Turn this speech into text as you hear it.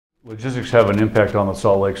Logistics have an impact on the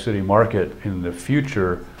Salt Lake City market in the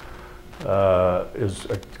future is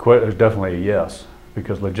definitely a yes,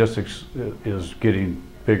 because logistics is getting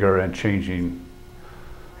bigger and changing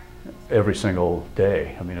every single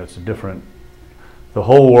day. I mean, it's a different, the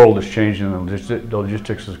whole world is changing and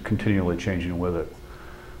logistics is continually changing with it.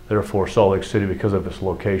 Therefore, Salt Lake City, because of its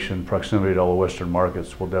location, proximity to all the Western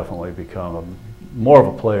markets, will definitely become more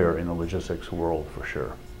of a player in the logistics world for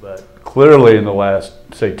sure. But clearly in the last,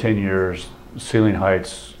 say, 10 years, ceiling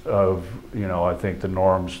heights of, I think the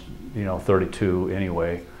norm's, 32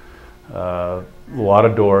 anyway. A lot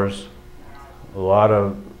of doors, a lot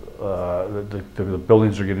of, the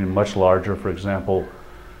buildings are getting much larger. For example,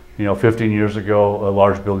 15 years ago, a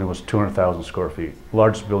large building was 200,000 square feet.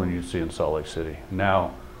 Largest building you'd see in Salt Lake City.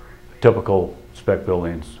 Now, typical spec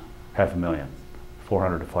buildings, 500,000,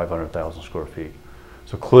 400 to 500,000 square feet.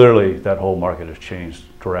 So clearly that whole market has changed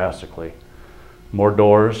drastically. More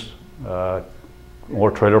doors,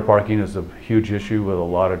 more trailer parking is a huge issue with a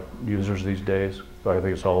lot of users these days. I think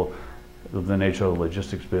it's all the nature of the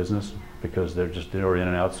logistics business, because they're in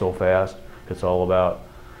and out so fast. It's all about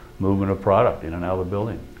movement of product in and out of the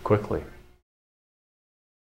building quickly.